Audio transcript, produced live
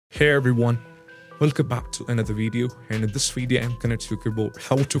Hey everyone, welcome back to another video, and in this video I'm gonna talk about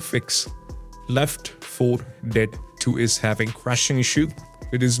how to fix Left 4 Dead 2 is having crashing issue.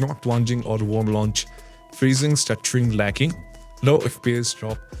 It is not launching or won't launch, freezing, stuttering, lagging, low FPS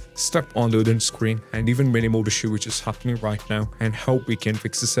drop, stuck on loading screen, and even many more issue which is happening right now, and how we can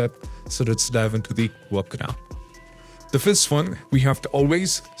fix this up. So let's dive into the workaround. The first one, we have to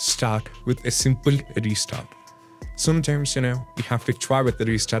always start with a simple restart. Sometimes, you have to try with the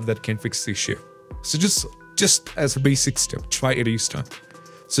restart that can fix the issue. So just as a basic step, try a restart.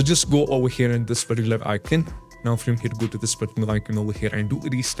 So just go over here in this particular icon. Now from here, go to this particular icon over here and do a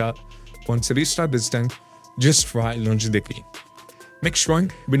restart. Once the restart is done, just try launching the game. Next one,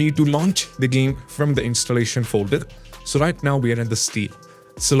 we need to launch the game from the installation folder. So right now we are in the Steam.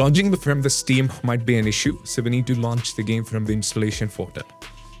 So launching from the Steam might be an issue. So we need to launch the game from the installation folder.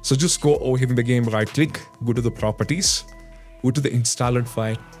 So just go over here in the game, right click, go to the properties, go to the installed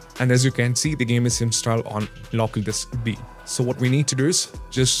file. And as you can see, the game is installed on local disk B. So what we need to do is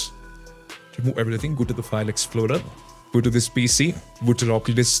just remove everything, go to the file explorer, go to this PC, go to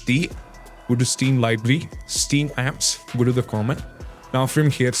local disk D, go to Steam library, Steam apps, go to the common. Now from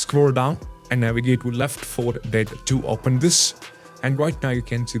here, scroll down and navigate to Left 4 Dead 2, open this. And right now you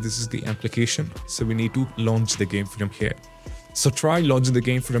can see this is the application. So we need to launch the game from here. So try launching the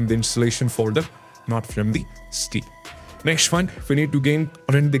game from the installation folder, not from the Steam. Next one, we need to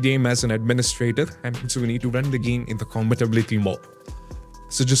run the game as an administrator, and so we need to run the game in the compatibility mode.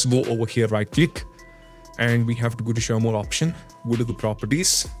 So just go over here, right click, and we have to go to show more option, go to the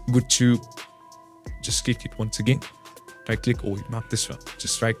properties, go to, just click it once again, right click, oh, not this one,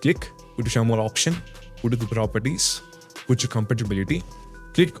 just right click, go to show more option, go to the properties, go to compatibility.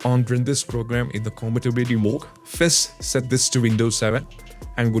 Click on run this program in the compatibility mode. First, set this to Windows 7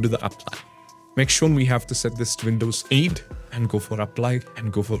 and go to the apply. Make sure we have to set this to Windows 8 and go for apply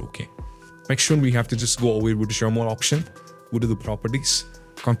and go for OK. Make sure we have to just go over to show more option, go to the properties,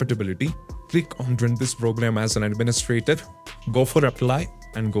 compatibility. Click on run this program as an administrator, go for apply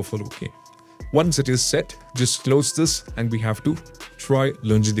and go for OK. Once it is set, just close this and we have to try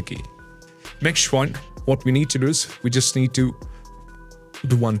launching the game. Next one, what we need to do is we just need to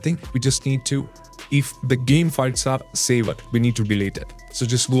do one thing. We just need to, if the game files are saved, we need to delete it. So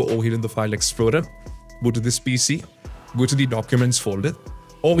just go over here in the file explorer, go to this PC, go to the documents folder.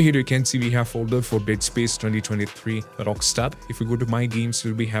 Over here you can see we have folder for Dead Space 2023 Rockstar. If you go to my games,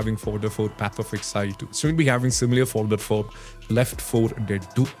 we'll be having folder for Path of Exile 2. So we'll be having similar folder for Left 4 Dead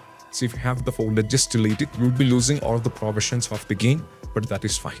 2. So if you have the folder, just delete it. You'll be losing all the provisions of the game, but that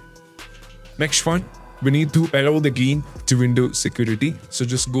is fine. Next one, we need to allow the game to Windows security. So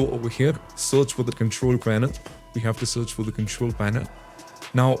just go over here, search for the control panel. We have to search for the control panel.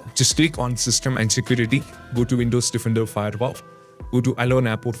 Now just click on System and Security, go to Windows Defender Firewall, go to Allow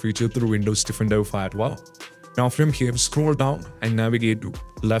Import feature through Windows Defender Firewall. Now from here, scroll down and navigate to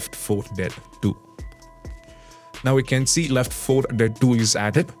Left 4 Dead 2. Now we can see Left 4 Dead 2 is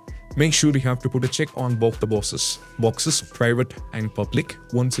added. Make sure you have to put a check on both the boxes, private and public.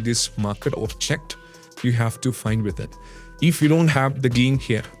 Once it is marked or checked, you have to find with it. If you don't have the game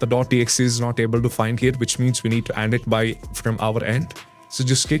here, the .exe is not able to find here, which means we need to add it from our end. So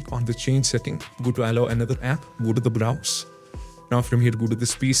just click on the change setting, go to allow another app, go to the browse. Now from here, go to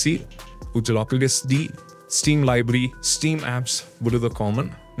this PC, go to local disk D, Steam library, Steam apps, go to the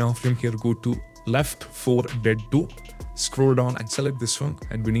common. Now from here, go to Left 4 Dead 2, scroll down and select this one,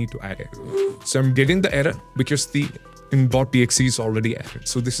 and we need to add it. So I'm getting the error because the .exe is already added.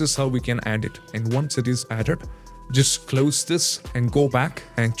 So this is how we can add it. And once it is added, just close this and go back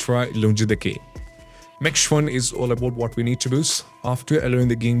and try launching the game. Next one is all about what we need to do. After allowing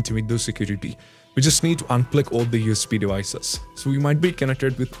the game to Windows security, we just need to unplug all the USB devices. So we might be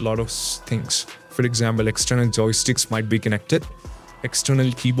connected with a lot of things. For example, external joysticks might be connected,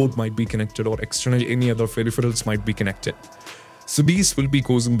 external keyboard might be connected, or external any other peripherals might be connected. So these will be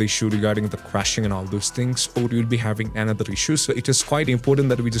causing the issue regarding the crashing and all those things, or you'll be having another issue. So it is quite important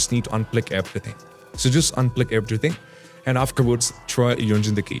that we just need to unplug everything. So just unplug everything and afterwards try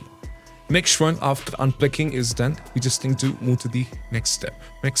launching the game. Next one, after unplugging is done, we just need to move to the next step.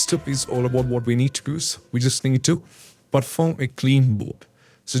 Next step is all about what we need to do. We just need to perform a clean boot.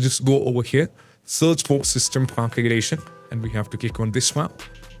 So just go over here, search for system configuration, and we have to click on this one.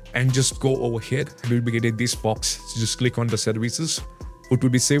 And just go over here and we'll be getting this box. So just click on the services, go to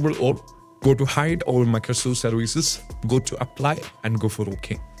disable all, go to hide all Microsoft services, go to apply and go for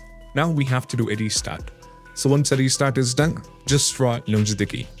OK. Now we have to do a restart. So once a restart is done, just try launch the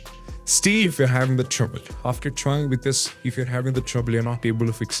game. See if you're having the trouble. After trying with this, if you're having the trouble, you're not able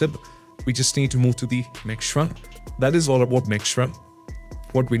to fix it, we just need to move to the next one. That is all about next one.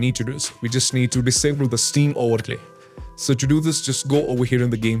 what we need to do is we just need to disable the Steam overlay. So to do this, just go over here in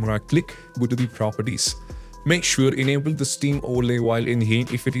the game, right click, go to the properties. Make sure enable the Steam overlay while in game.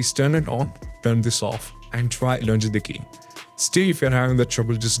 If it is turned on, turn this off and try launching the game. Still, if you're having that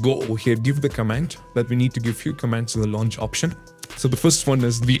trouble, just go over here, give the command that we need to give few commands in the launch option. So the first one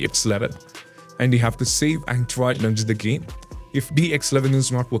is DX11 and you have to save and try launch the game. If DX11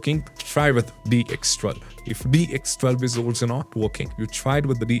 is not working, try with DX12. If DX12 is also not working, you tried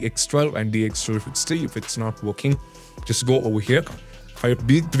with the DX12 and DX12. If it's not working, just go over here, try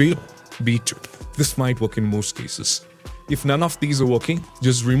B3, B2. This might work in most cases. If none of these are working,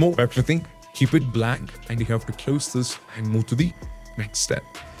 just remove everything, keep it blank, and you have to close this and move to the next step.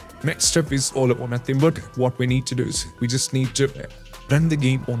 Next step is all about nothing but what we need to do is we just need to run the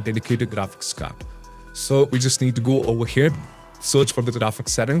game on dedicated graphics card. So we just need to go over here, search for the graphics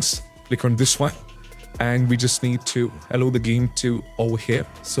settings, click on this one, and we just need to allow the game to over here.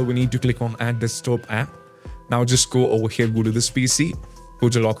 So we need to click on add desktop app. Now just go over here, go to this PC, go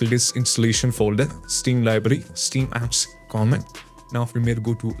to local disk installation folder, Steam library, Steam apps, comment. Now we may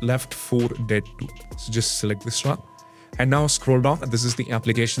go to left 4 dead 2. So just select this one. And now scroll down, and this is the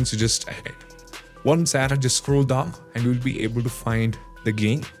application, so just add it. Once added, just scroll down and you'll be able to find the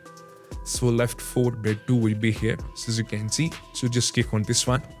game. So left 4 dead 2 will be here, so as you can see. So just click on this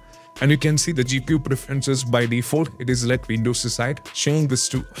one. And you can see the GPU preferences by default, it is let Windows aside, change this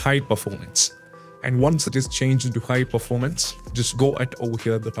to high performance. And once it is changed into high performance, just go at over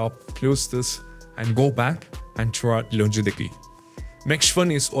here at the top, close this and go back and try launching the game. Next one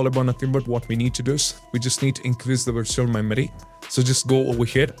is all about nothing but what we need to do is we just need to increase the virtual memory. So just go over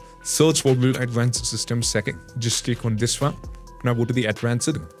here, search for build advanced system setting, just click on this one. Now go to the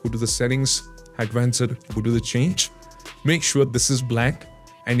advanced, go to the settings, advanced, go to the change. Make sure this is blank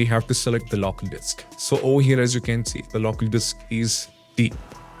and you have to select the local disk. So over here, as you can see, the local disk is D.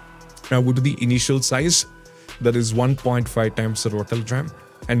 Now go to the initial size, that is 1.5 times the total RAM.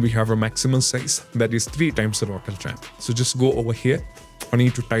 And we have a maximum size that is 3 times the total RAM. So just go over here. I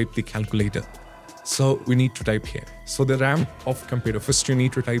need to type the calculator. So we need to type here. So the RAM of computer, first you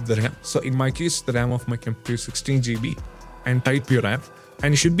need to type the RAM. So in my case, the RAM of my computer is 16 GB and type your RAM.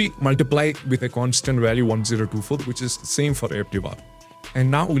 And it should be multiplied with a constant value 1024, which is the same for everyone. And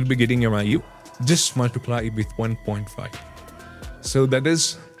now we'll be getting a value. Just multiply it with 1.5. So that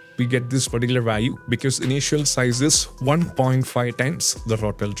is, we get this particular value because initial size is 1.5 times the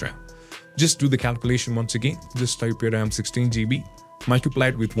total RAM. Just do the calculation once again. Just type your RAM 16 GB, multiply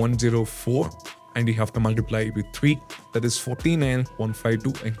it with 104, and you have to multiply it with 3, that is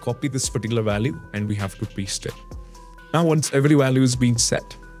 14152, and copy this particular value and we have to paste it. Now once every value is being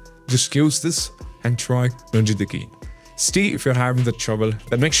set, just close this and try launching the game. Stay if you're having the trouble.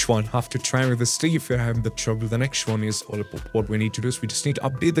 The next one, after trying with the stay if you're having the trouble, the next one is all about what we need to do is we just need to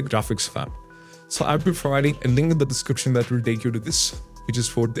update the graphics file. So I'll be providing a link in the description that will take you to this, which is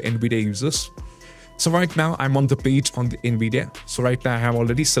for the NVIDIA users. So right now I'm on the page on the NVIDIA. So right now I have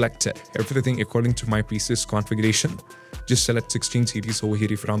already selected everything according to my PC's configuration. Just select 16 series over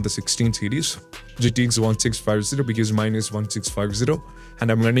here if you're on the 16 series. GTX 1650 because mine is 1650 and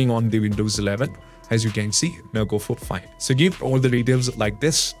I'm running on the Windows 11. As you can see, now go for fine. So give all the details like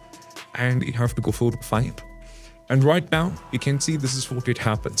this and you have to go for fine. And right now you can see this is what it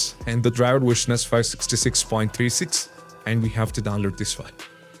happens. And the driver version is 566.36 and we have to download this file.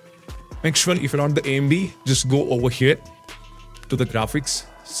 Next one, if you're on the AMD, just go over here to the graphics,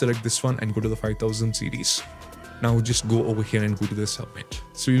 select this one and go to the 5000 series. Now just go over here and go to the submit.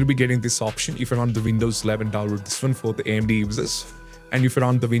 So you'll be getting this option. If you're on the Windows 11, download this one for the AMD users. And if you're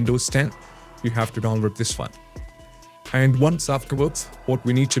on the Windows 10, you have to download this one. And once afterwards, what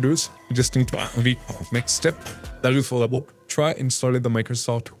we need to do is we just need to read next step. That is all about try installing the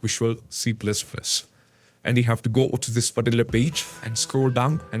Microsoft Visual C++. And you have to go to this particular page and scroll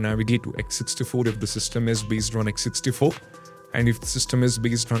down and navigate to x64 if the system is based on x64. And if the system is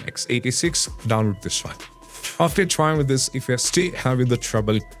based on x86, download this one. After trying with this, if you're still having the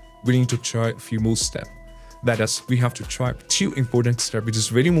trouble, we need to try a few more steps. That is, we have to try 2 important steps, which is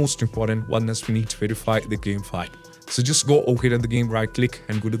very most important. One is we need to verify the game file. So just go over here in the game, right click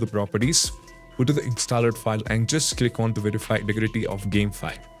and go to the properties, go to the installed file and just click on the verify integrity of game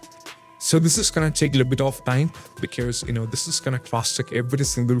file. So this is going to take a little bit of time because, this is going to cross-check every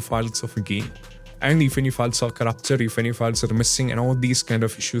single files of a game. And if any files are corrupted, if any files are missing, and all these kind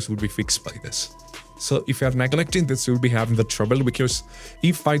of issues will be fixed by this. So if you are neglecting this, you'll be having the trouble because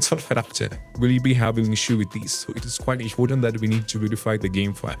if files are corrupted, will be having an issue with these. So it is quite important that we need to verify the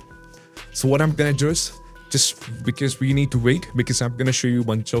game file. So what I'm going to do is just because we need to wait because I'm going to show you a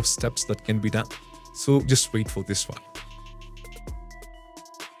bunch of steps that can be done. So just wait for this one.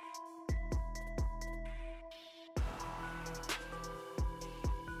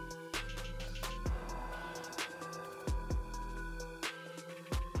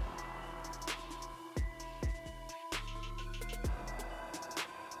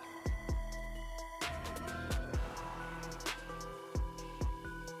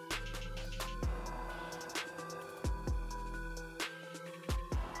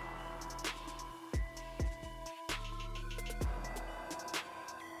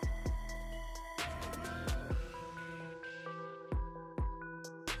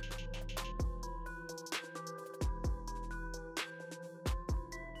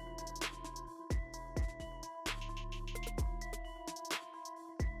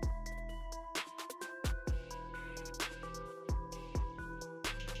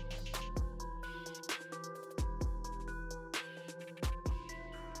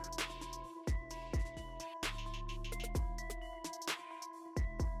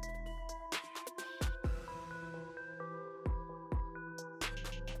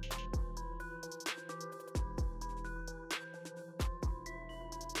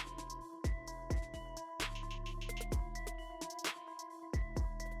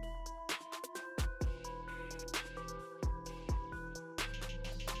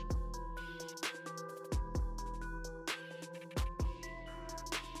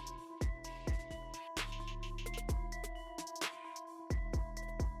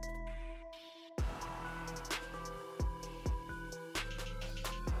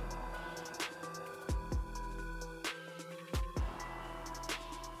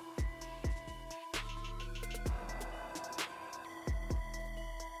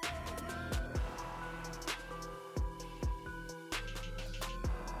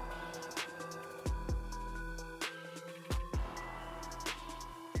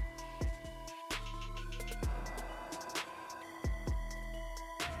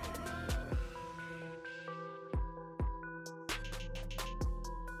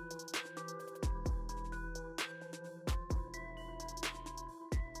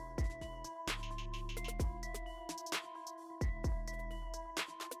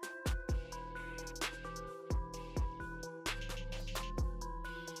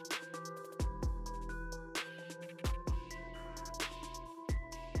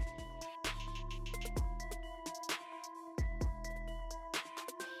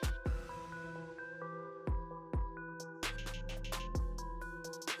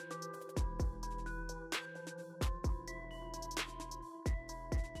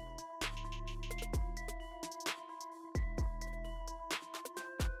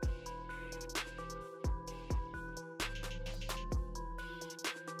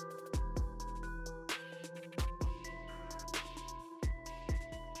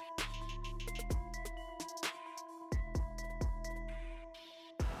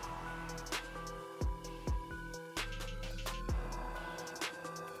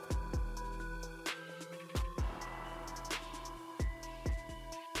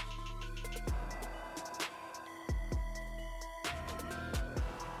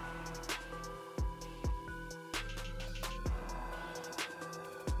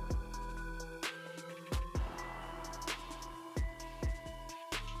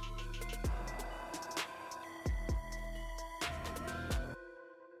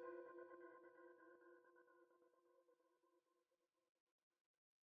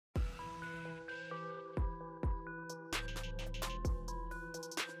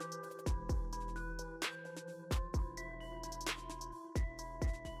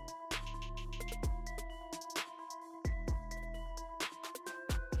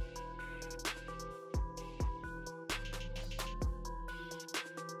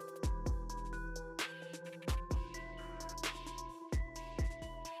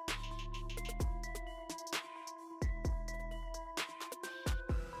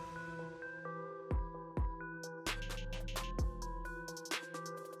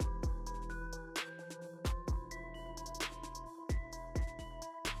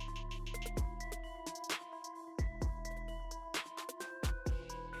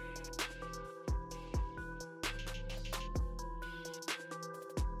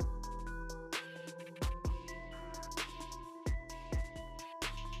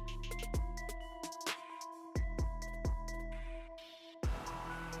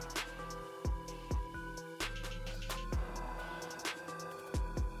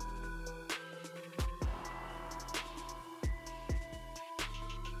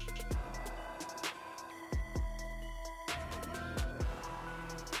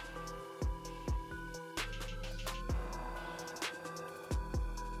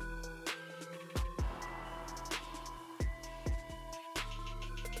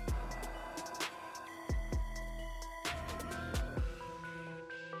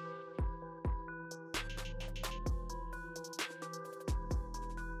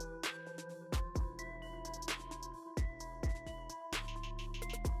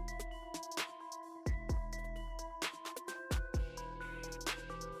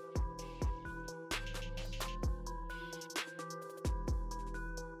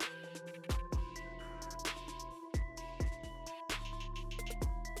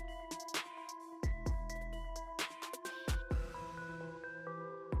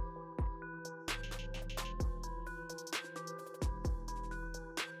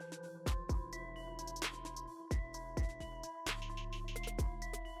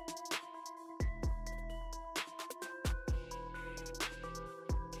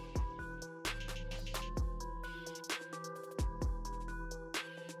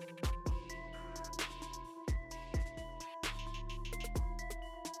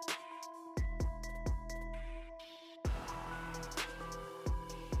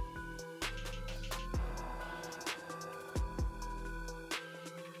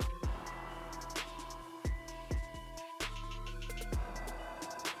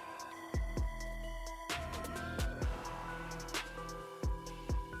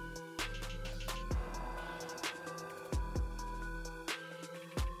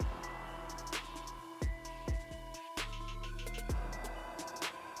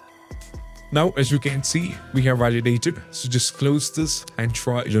 Now, as you can see, we have validated. So just close this and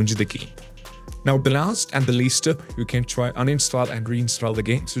try launch the game. Now, the last and the least step, you can try uninstall and reinstall the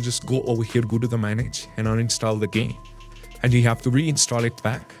game. So just go over here, go to the manage and uninstall the game. And you have to reinstall it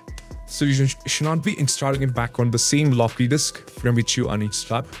back. So you should not be installing it back on the same floppy disk from which you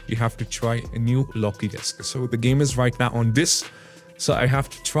uninstalled. You have to try a new floppy disk. So the game is right now on this. So I have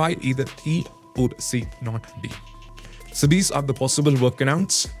to try either T or C, not D. So these are the possible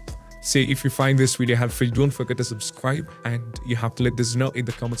workarounds. Say if you find this video helpful, don't forget to subscribe, and you have to let us know in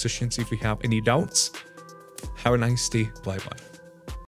the comment sections if you have any doubts. Have a nice day. Bye bye.